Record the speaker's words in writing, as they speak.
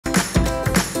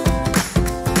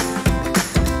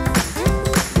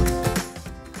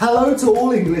Hello to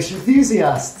all English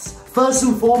enthusiasts. First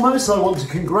and foremost, I want to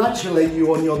congratulate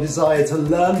you on your desire to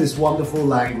learn this wonderful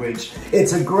language.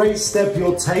 It's a great step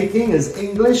you're taking, as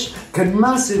English can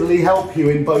massively help you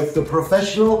in both the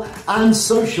professional and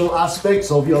social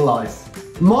aspects of your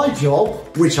life. My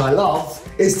job, which I love,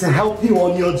 is to help you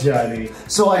on your journey.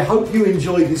 So I hope you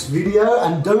enjoyed this video,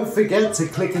 and don't forget to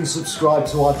click and subscribe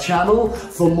to our channel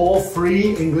for more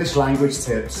free English language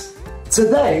tips.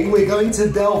 Today we're going to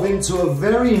delve into a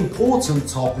very important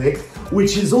topic,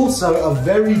 which is also a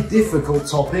very difficult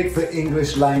topic for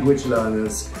English language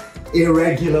learners: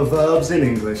 irregular verbs in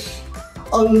English.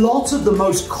 A lot of the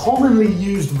most commonly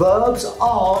used verbs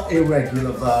are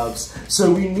irregular verbs, so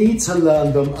we need to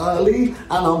learn them early,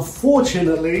 and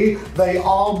unfortunately they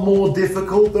are more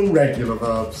difficult than regular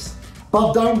verbs.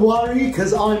 But don't worry,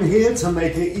 because I'm here to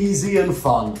make it easy and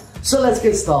fun. So let's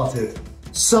get started.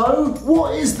 So,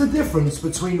 what is the difference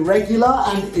between regular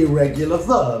and irregular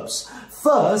verbs?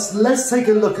 First, let's take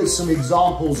a look at some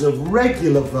examples of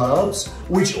regular verbs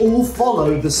which all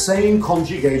follow the same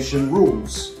conjugation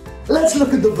rules. Let's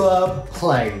look at the verb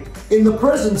play. In the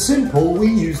present simple, we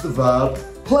use the verb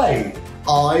play.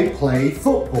 I play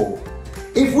football.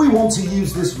 If we want to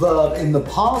use this verb in the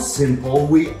past simple,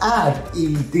 we add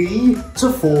ed to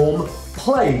form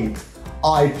played.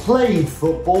 I played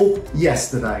football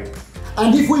yesterday.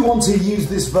 And if we want to use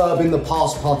this verb in the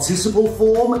past participle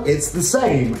form, it's the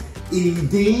same.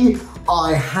 ed,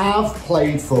 I have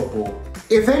played football.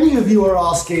 If any of you are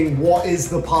asking what is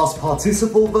the past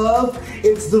participle verb,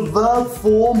 it's the verb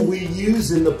form we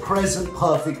use in the present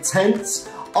perfect tense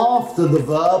after the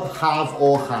verb have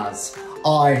or has.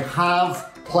 I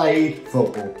have played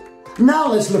football. Now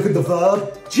let's look at the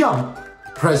verb jump.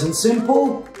 Present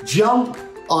simple, jump,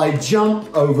 I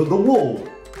jumped over the wall.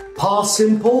 Past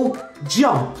simple,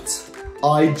 jumped.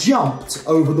 I jumped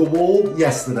over the wall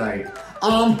yesterday.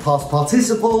 And past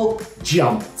participle,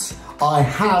 jumped. I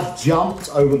have jumped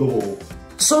over the wall.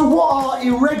 So what are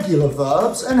irregular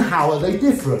verbs and how are they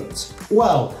different?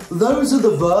 Well, those are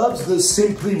the verbs that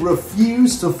simply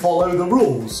refuse to follow the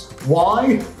rules.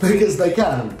 Why? Because they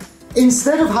can.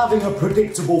 Instead of having a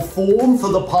predictable form for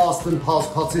the past and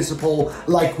past participle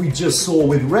like we just saw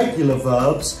with regular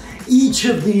verbs, each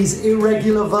of these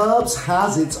irregular verbs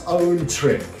has its own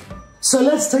trick. So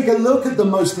let's take a look at the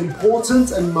most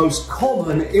important and most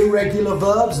common irregular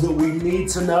verbs that we need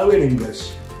to know in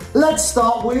English. Let's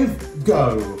start with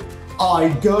go. I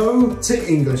go to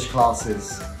English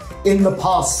classes. In the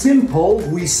past simple,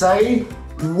 we say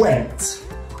went.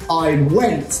 I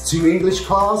went to English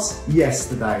class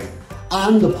yesterday.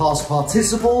 And the past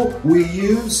participle, we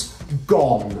use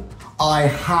gone. I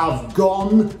have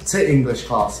gone to English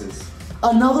classes.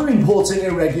 Another important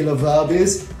irregular verb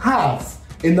is have.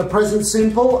 In the present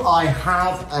simple, I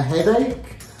have a headache.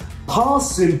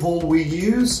 Past simple, we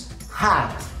use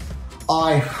had.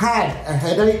 I had a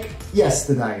headache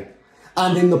yesterday.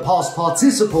 And in the past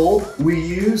participle, we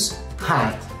use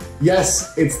had.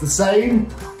 Yes, it's the same.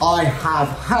 I have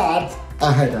had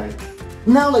a headache.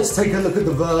 Now let's take a look at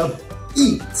the verb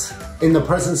eat. In the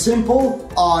present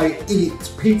simple, I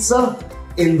eat pizza.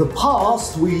 In the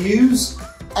past, we use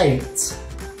ate.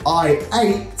 I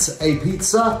ate a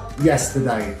pizza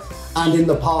yesterday. And in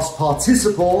the past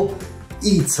participle,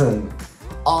 eaten.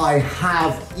 I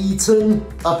have eaten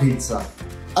a pizza.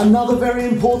 Another very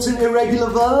important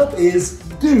irregular verb is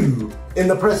do. In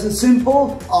the present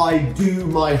simple, I do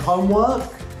my homework.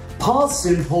 Past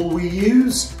simple, we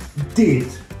use did.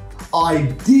 I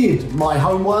did my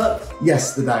homework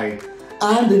yesterday.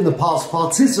 And in the past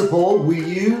participle, we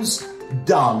use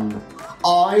done.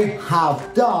 I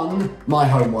have done my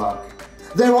homework.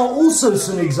 There are also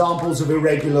some examples of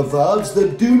irregular verbs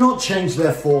that do not change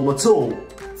their form at all.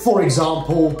 For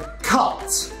example,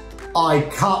 cut. I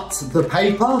cut the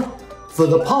paper. For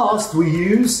the past, we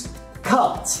use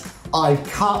cut. I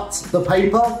cut the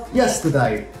paper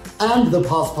yesterday. And the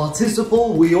past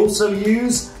participle, we also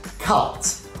use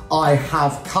cut. I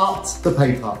have cut the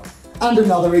paper. And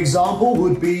another example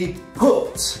would be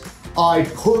put. I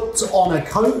put on a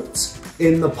coat.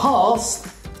 In the past,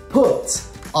 put.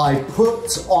 I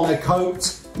put on a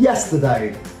coat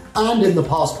yesterday. And in the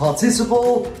past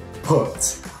participle,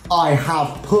 put. I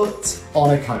have put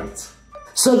on a coat.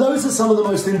 So those are some of the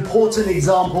most important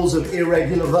examples of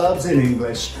irregular verbs in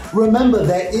English. Remember,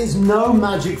 there is no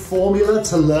magic formula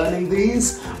to learning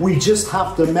these. We just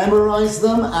have to memorize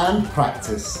them and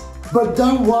practice. But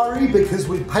don't worry, because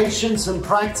with patience and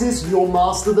practice, you'll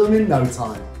master them in no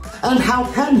time. And how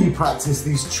can you practice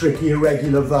these tricky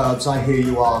irregular verbs, I hear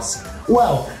you ask?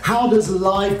 Well, how does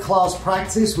live class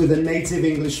practice with a native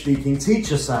English speaking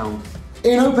teacher sound?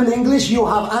 In Open English, you'll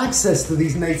have access to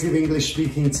these native English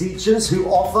speaking teachers who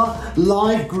offer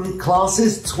live group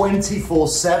classes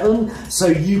 24/7 so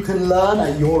you can learn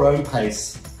at your own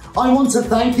pace. I want to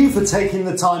thank you for taking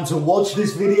the time to watch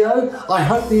this video. I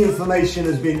hope the information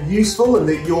has been useful and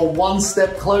that you're one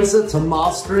step closer to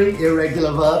mastering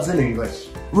irregular verbs in English.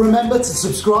 Remember to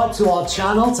subscribe to our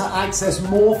channel to access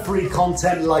more free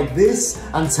content like this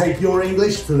and take your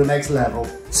English to the next level.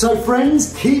 So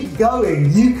friends, keep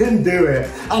going, you can do it.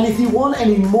 And if you want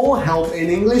any more help in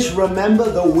English,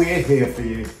 remember that we're here for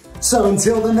you. So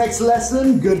until the next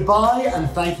lesson, goodbye and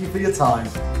thank you for your time.